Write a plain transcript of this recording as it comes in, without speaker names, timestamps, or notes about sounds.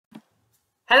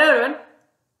Hello everyone,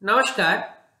 Namaskar.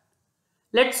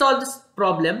 Let's solve this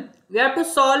problem. We have to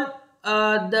solve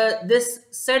this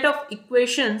set of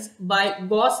equations by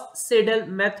Gauss Siedel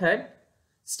method,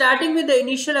 starting with the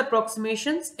initial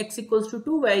approximations x equals to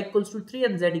 2, y equals to 3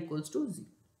 and z equals to 0.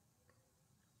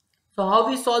 So how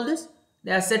we solve this?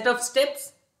 There are a set of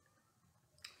steps.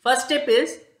 First step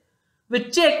is we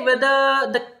check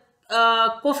whether the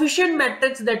coefficient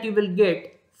matrix that you will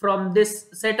get from this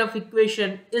set of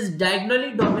equation is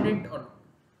diagonally dominant or not.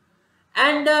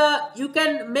 And you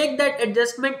can make that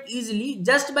adjustment easily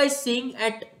just by seeing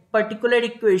at particular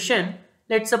equation.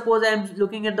 Let's suppose I am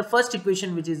looking at the first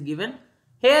equation which is given.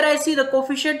 Here I see the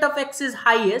coefficient of x is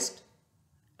highest,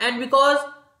 and because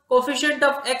coefficient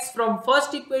of x from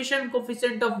first equation,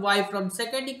 coefficient of y from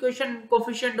second equation,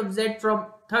 coefficient of z from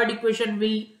third equation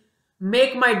will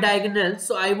make my diagonal,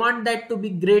 so I want that to be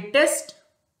greatest,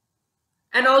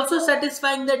 and also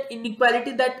satisfying that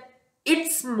inequality that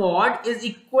its mod is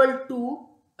equal to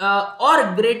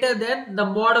or greater than the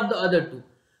mod of the other two.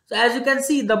 So as you can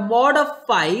see, the mod of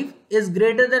 5 is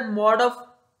greater than mod of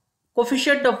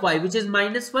coefficient of y, which is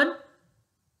 -1,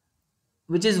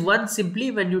 which is 1 simply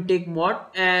when you take mod,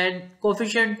 and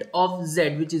coefficient of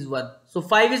z, which is 1. So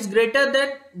 5 is greater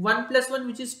than 1 plus 1,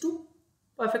 which is 2.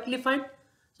 Perfectly fine.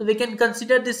 So we can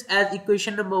consider this as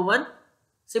equation number 1.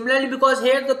 Similarly, because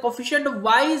here the coefficient of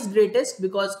y is greatest,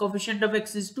 because coefficient of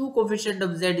x is 2, coefficient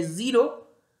of z is 0.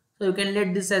 So you can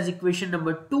let this as equation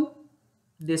number 2,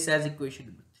 this as equation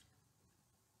number 3.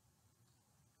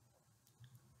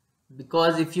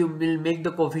 Because if you will make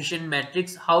the coefficient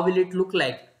matrix, how will it look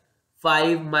like?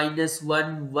 5 minus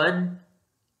 1, 1,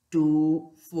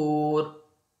 2, 4,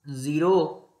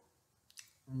 0,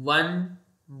 1,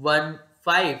 1,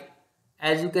 5.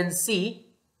 As you can see,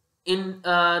 in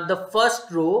the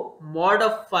first row, mod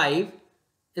of 5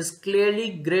 is clearly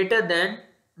greater than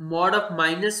mod of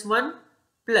 -1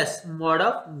 plus mod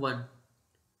of 1.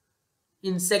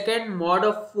 In second, mod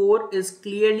of 4 is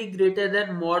clearly greater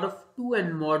than mod of 2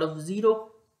 and mod of 0.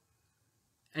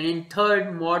 And in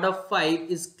third, mod of 5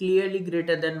 is clearly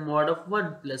greater than mod of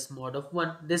 1 plus mod of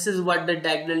 1. This is what the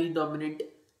diagonally dominant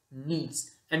needs.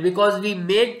 And because we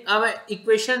made our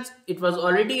equations, it was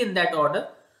already in that order.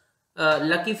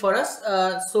 Lucky for us.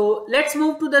 So let's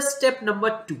move to the step number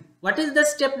 2. What is the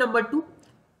step number 2?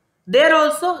 There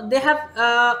also they have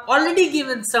already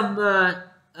given some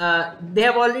they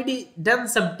have already done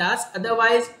some tasks.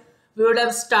 Otherwise we would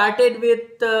have started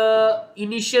with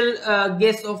initial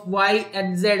guess of y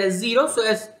and z as 0, so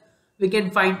as we can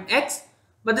find x.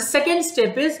 But the second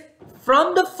step is,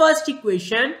 from the first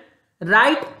equation,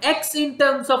 write x in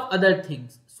terms of other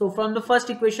things. So from the first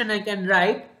equation I can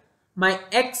write my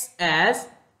x as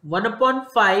 1 upon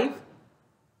 5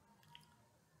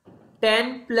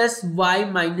 10 plus y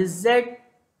minus z.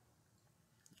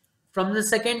 From the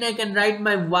second I can write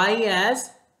my y as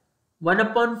 1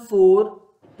 upon 4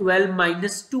 12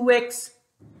 minus 2x,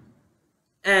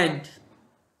 and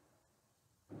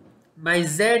my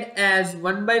z as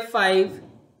 1 by 5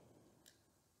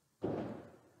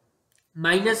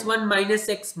 minus 1 minus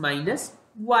x minus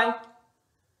y.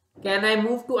 Can I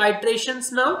move to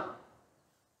iterations now?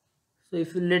 So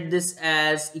if you let this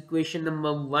as equation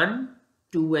number 1,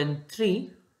 2 and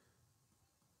 3.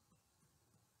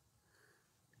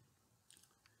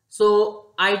 So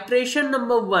iteration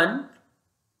number 1,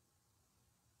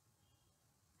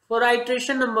 for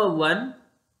iteration number 1,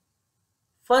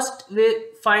 first we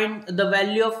find the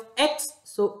value of x.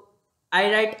 So I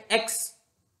write x,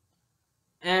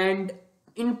 and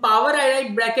in power I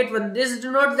write bracket 1. This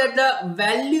denotes that the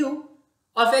value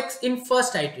of x in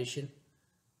first iteration.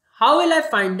 How will I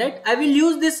find that? I will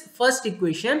use this first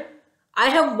equation. I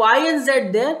have y and z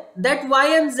there. That y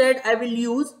and z I will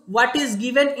use what is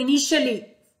given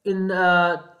initially in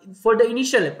for the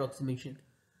initial approximation.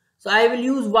 So I will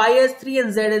use y as 3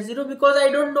 and z as 0 because I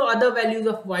don't know other values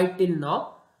of y till now.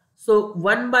 So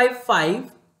 1 by 5,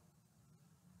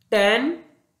 10,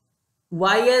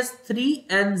 y as 3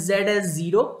 and z as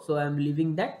 0. So I am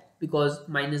leaving that because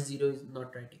minus 0 is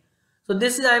not writing. So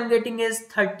this is I am getting as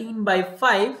 13 by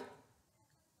 5,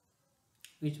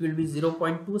 which will be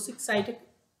 0.26.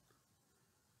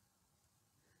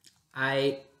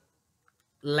 I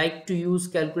like to use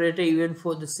calculator even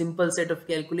for the simple set of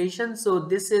calculations. So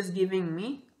this is giving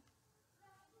me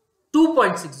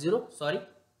 2.60. Sorry,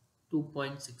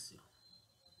 2.60.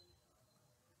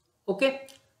 Okay.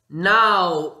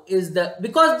 Now is the,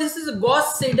 because this is a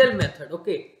Gauss Siedel method.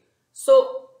 Okay.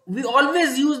 So we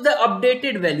always use the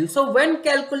updated value. So when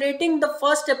calculating the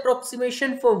first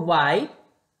approximation for y,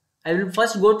 I will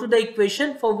first go to the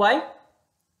equation for y,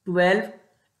 12,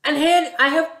 and here I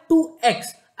have 2x.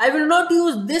 I will not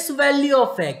use this value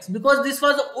of x because this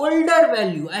was an older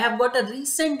value. I have got a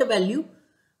recent value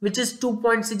which is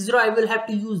 2.60. I will have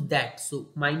to use that. So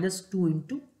minus 2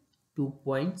 into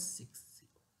 2.60.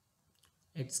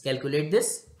 Let's calculate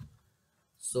this.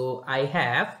 So I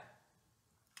have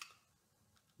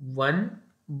 1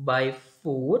 by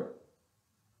 4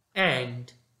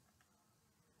 and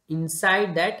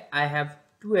inside that I have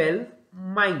 12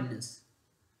 minus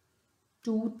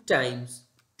 2 times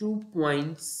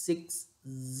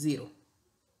 2.60.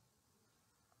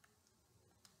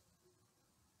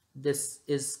 This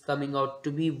is coming out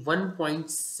to be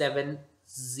 1.70.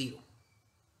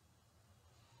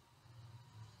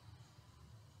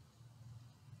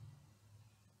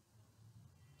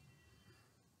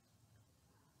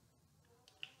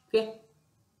 Okay.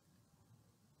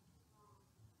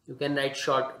 You can write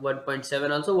short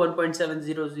 1.7 also,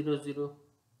 1.7000.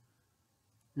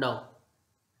 Now,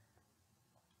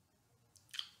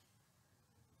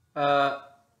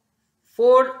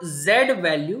 for z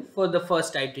value for the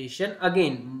first iteration,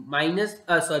 again minus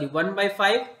 1 by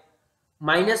 5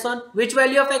 minus on which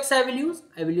value of x I will use?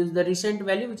 I will use the recent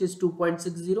value which is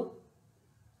 2.60.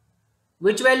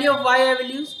 Which value of y I will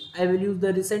use? I will use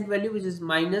the recent value which is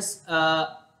minus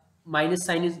minus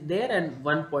sign is there and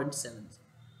 1.7.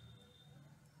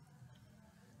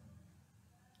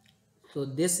 So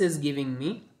this is giving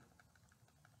me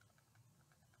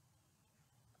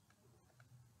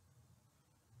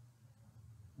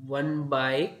 1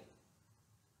 by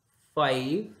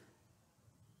 5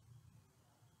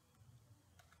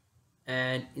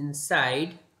 and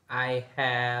inside I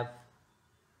have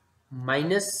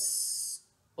minus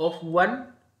of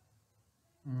 1,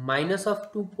 minus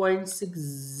of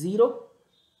 2.60,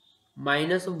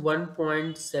 minus of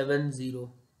 1.70.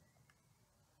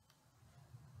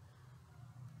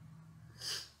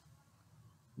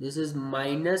 This is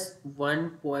minus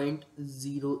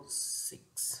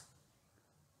 1.06.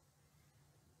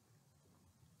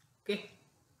 Okay,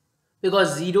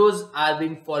 because zeros are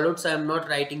being followed, so I am not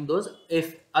writing those.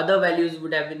 If other values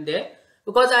would have been there,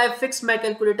 because I have fixed my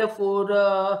calculator for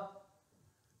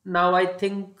now I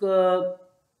think 3,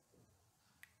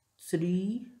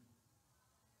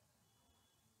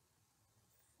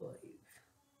 5,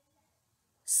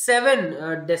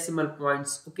 7 decimal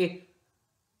points. Okay,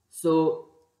 so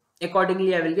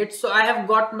accordingly I will get. So I have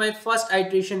got my first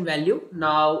iteration value.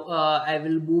 Now I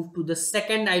will move to the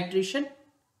second iteration.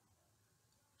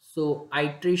 So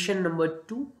iteration number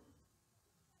 2.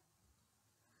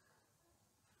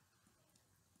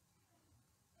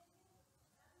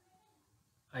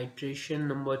 Iteration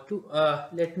number 2.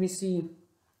 Let me see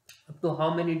up to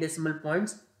how many decimal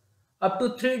points. Up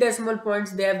to 3 decimal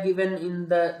points they have given in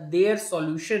their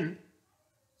solution.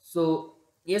 So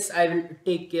yes, I will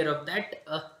take care of that.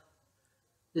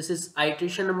 This is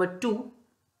iteration number 2.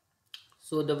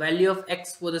 So the value of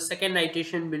x for the second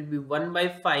iteration will be 1 by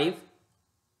 5.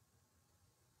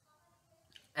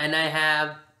 And I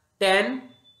have 10.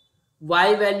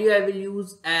 Y value I will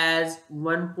use as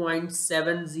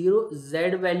 1.70.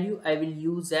 Z value I will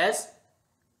use as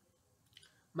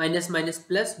minus minus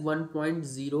plus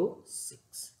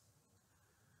 1.06.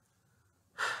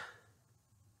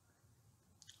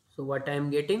 So what I am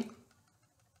getting?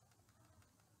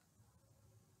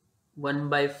 1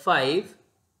 by 5,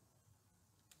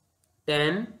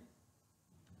 10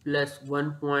 plus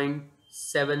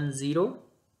 1.70.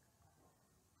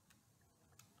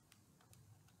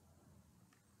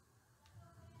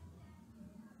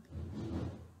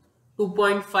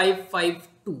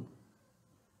 2.552.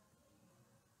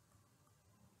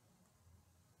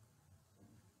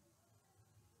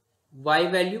 Y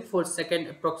value for second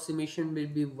approximation will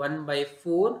be 1 by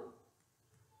 4.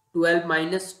 12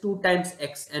 minus 2 times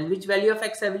x. And which value of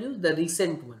x I will use? The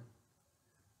recent one.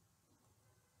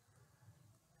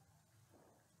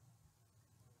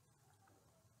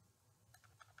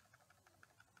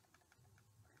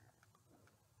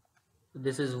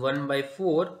 This is 1 by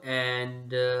 4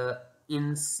 and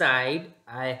inside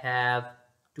I have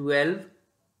 12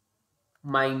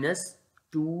 minus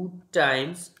 2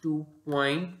 times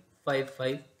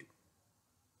 2.552.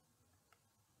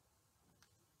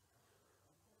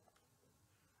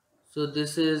 So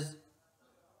this is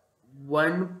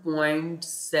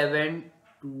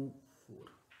 1.724.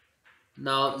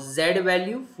 Now z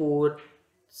value for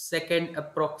second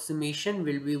approximation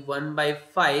will be 1 by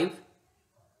 5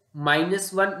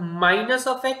 minus 1 minus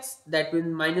of x, that means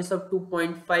minus of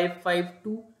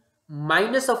 2.552,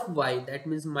 minus of y, that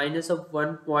means minus of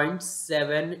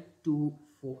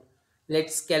 1.724.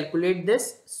 Let's calculate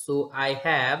this. So I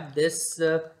have this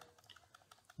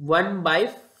 1 by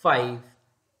 5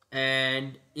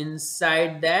 and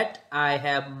inside that I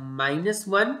have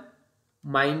 -1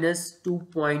 minus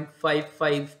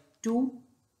 2.552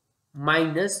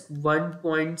 minus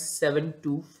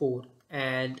 1.724,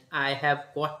 and I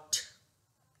have got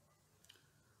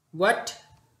what?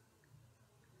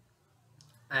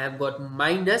 I have got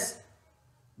minus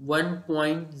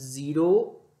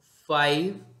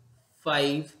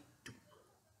 1.0552.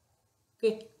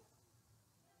 Okay,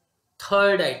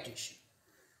 third iteration.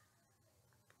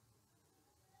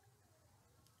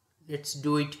 Let's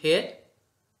do it here.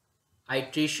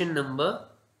 Iteration number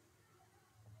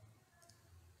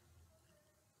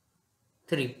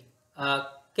 3.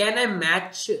 Can I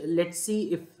match? Let's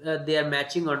see if they are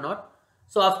matching or not.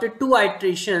 So after 2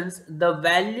 iterations, the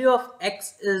value of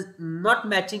x is not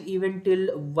matching even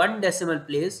till 1 decimal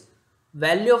place.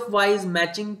 Value of y is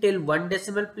matching till 1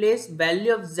 decimal place.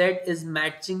 Value of z is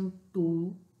matching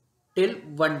to till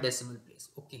 1 decimal place.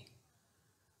 Okay.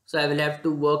 So I will have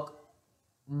to work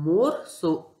more.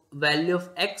 So value of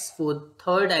x for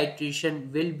third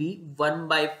iteration will be 1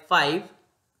 by 5,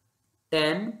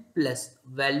 10 plus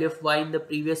value of y in the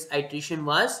previous iteration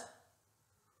was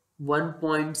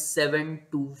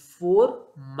 1.724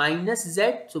 minus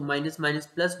z, so minus minus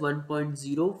plus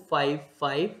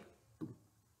 1.0552.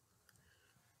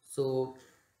 So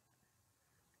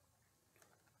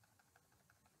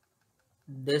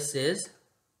this is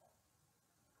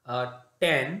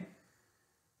 10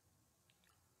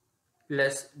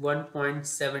 plus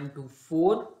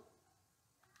 1.724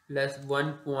 plus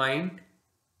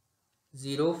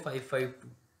 1.0552.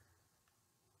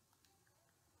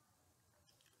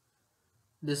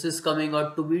 This is coming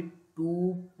out to be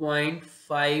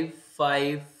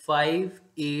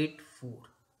 2.55584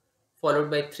 followed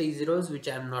by 3 zeros which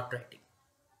I am not writing.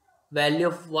 Value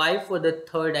of y for the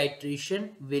third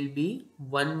iteration will be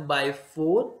 1 by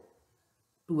 4,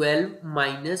 12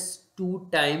 minus 2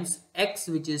 times x,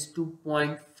 which is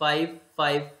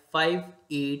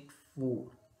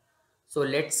 2.55584. So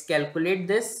let's calculate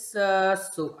this.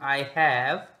 So I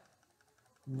have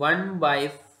 1 by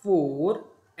 4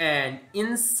 and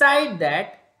inside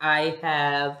that I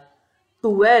have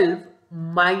 12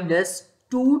 minus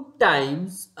 2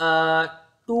 times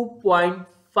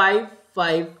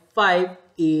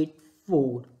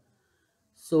 2.55584.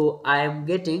 So I am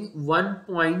getting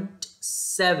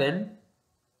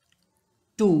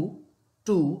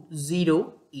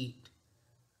 1.72208.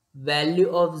 Value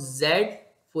of z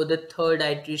for the third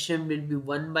iteration will be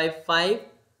 1 by 5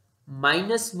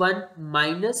 minus 1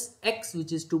 minus x,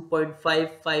 which is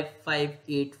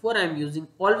 2.55584. I am using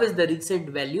always the recent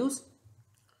values,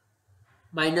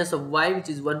 minus of y, which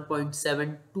is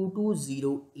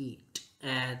 1.72208,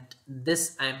 and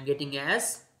this I am getting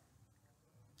as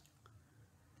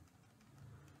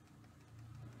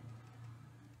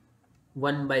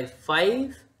 1 by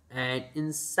 5, and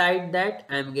inside that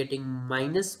I am getting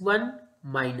minus 1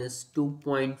 minus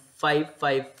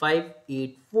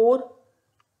 2.55584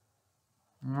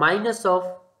 minus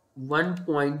of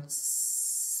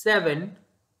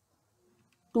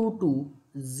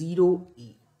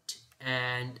 1.72208,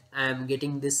 and I am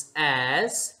getting this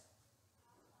as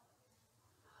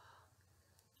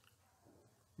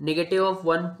negative of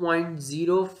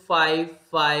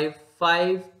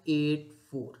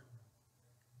 1.05554.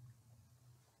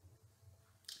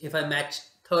 If I match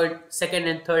second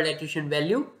and third iteration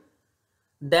value,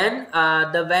 then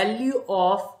the value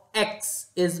of x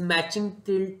is matching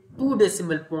till 2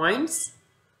 decimal points.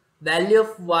 Value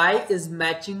of y is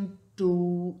matching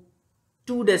to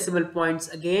 2 decimal points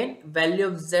again. Value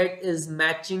of z is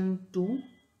matching to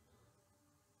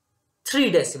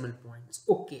 3 decimal points.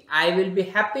 Okay, I will be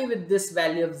happy with this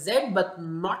value of z, but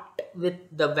not with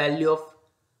the value of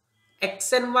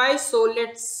x and y. So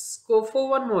let's go for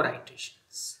one more iteration.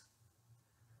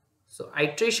 So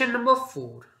iteration number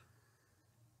 4.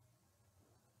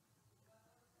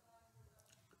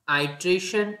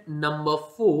 Iteration number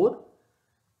 4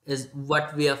 is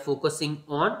what we are focusing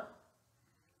on.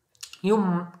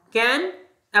 You can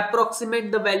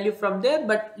approximate the value from there,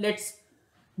 but let's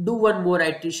do one more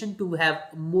iteration to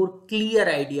have more clear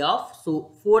idea of.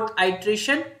 So fourth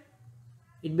iteration,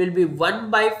 it will be 1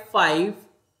 by 5,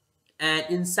 and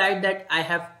inside that I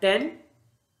have 10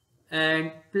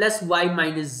 and plus y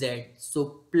minus z.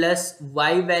 So plus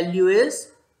y value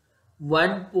is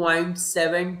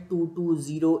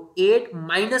 1.72208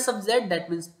 minus of z, that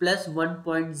means plus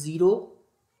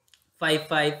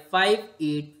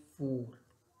 1.055584.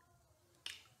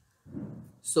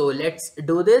 So let's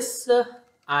do this.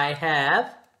 I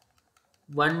have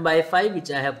 1 by 5,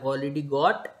 which I have already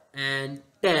got, and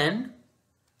 10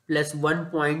 plus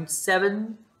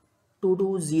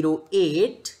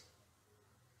 1.72208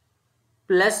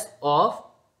 plus of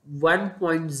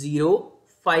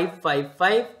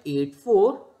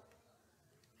 1.055584,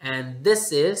 and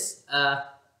this is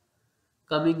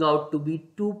coming out to be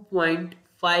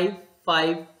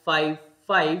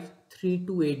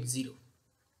 2.55553280.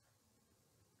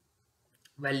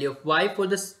 Value of y for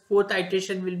this fourth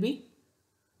iteration will be,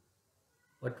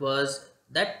 what was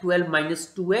that, 12 minus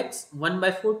 2x, 1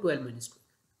 by 4, 12 minus 2.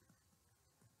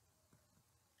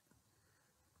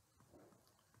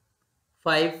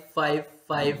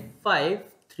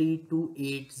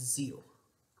 55553280.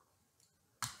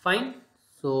 Fine.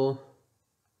 So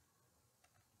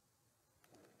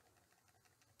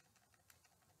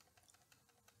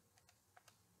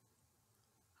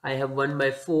I have 1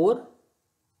 by 4,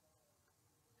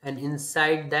 and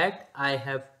inside that I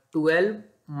have 12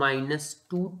 minus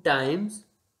 2 times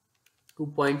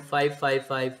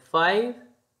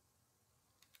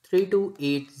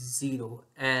 2.55553280,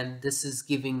 and this is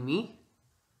giving me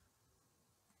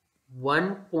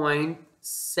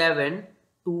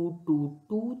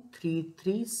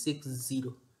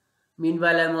 1.72223360.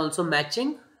 Meanwhile, I am also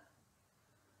matching.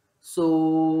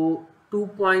 So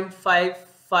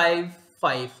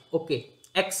 2.555. Okay,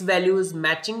 x value is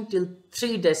matching till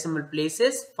 3 decimal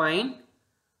places. Fine.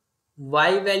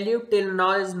 Y value till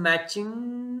now is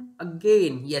matching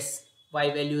again. Yes, y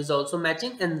value is also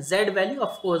matching, and z value,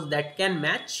 of course, that can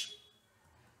match.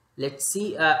 Let's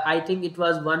see. I think it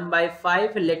was 1 by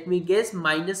 5. Let me guess.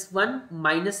 Minus 1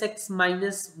 minus x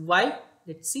minus y.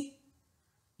 Let's see.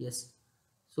 Yes.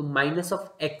 So minus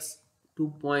of x,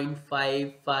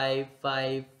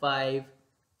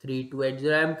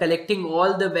 2.55553280. I am collecting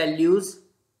all the values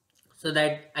so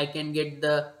that I can get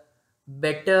the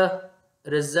better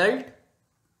result.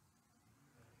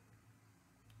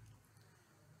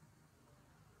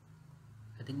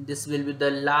 I think this will be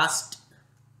the last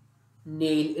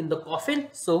nail in the coffin.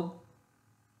 So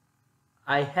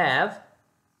I have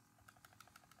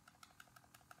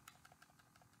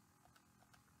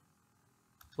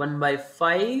one by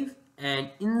 5, and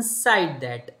inside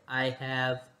that I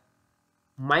have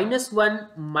minus 1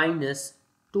 minus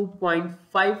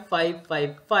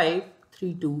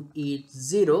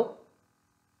 2.55553280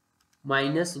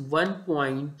 minus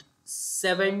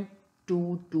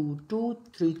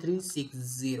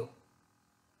 1.72223360,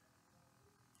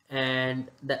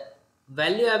 and the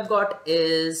value I've got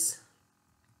is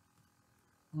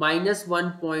minus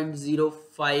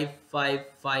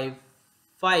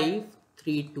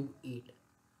 1.05555328.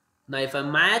 Now if I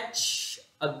match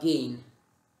again,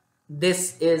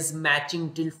 this is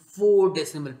matching till 4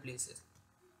 decimal places.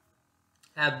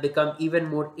 I have become even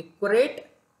more accurate.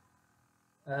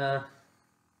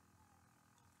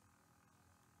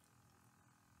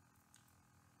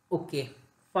 Okay,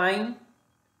 fine.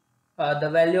 The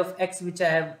value of x which I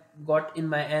have got in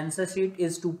my answer sheet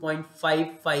is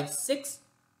 2.556.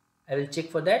 I will check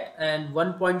for that, and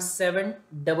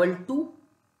 1.722.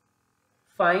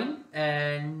 Fine,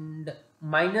 and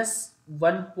minus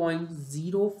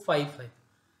 1.055.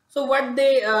 So what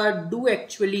they do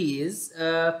actually is,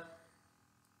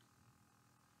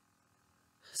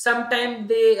 sometimes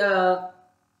they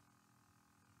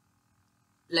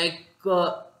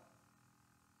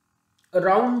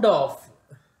round off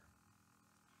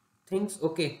things.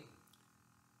 Okay,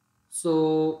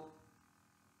 so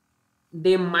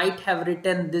they might have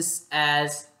written this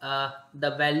as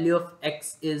the value of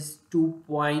x is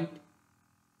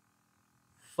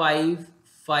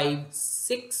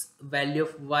 2.556, value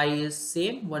of y is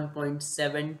same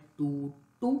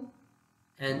 1.722,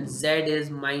 and z is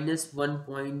minus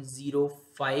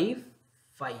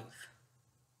 1.055.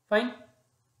 Fine,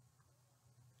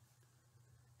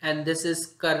 and this is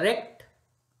correct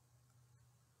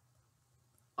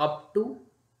up to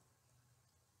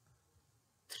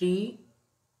 3,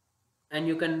 and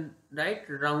you can write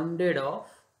rounded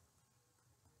off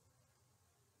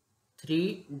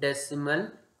 3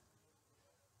 decimal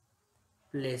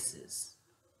places.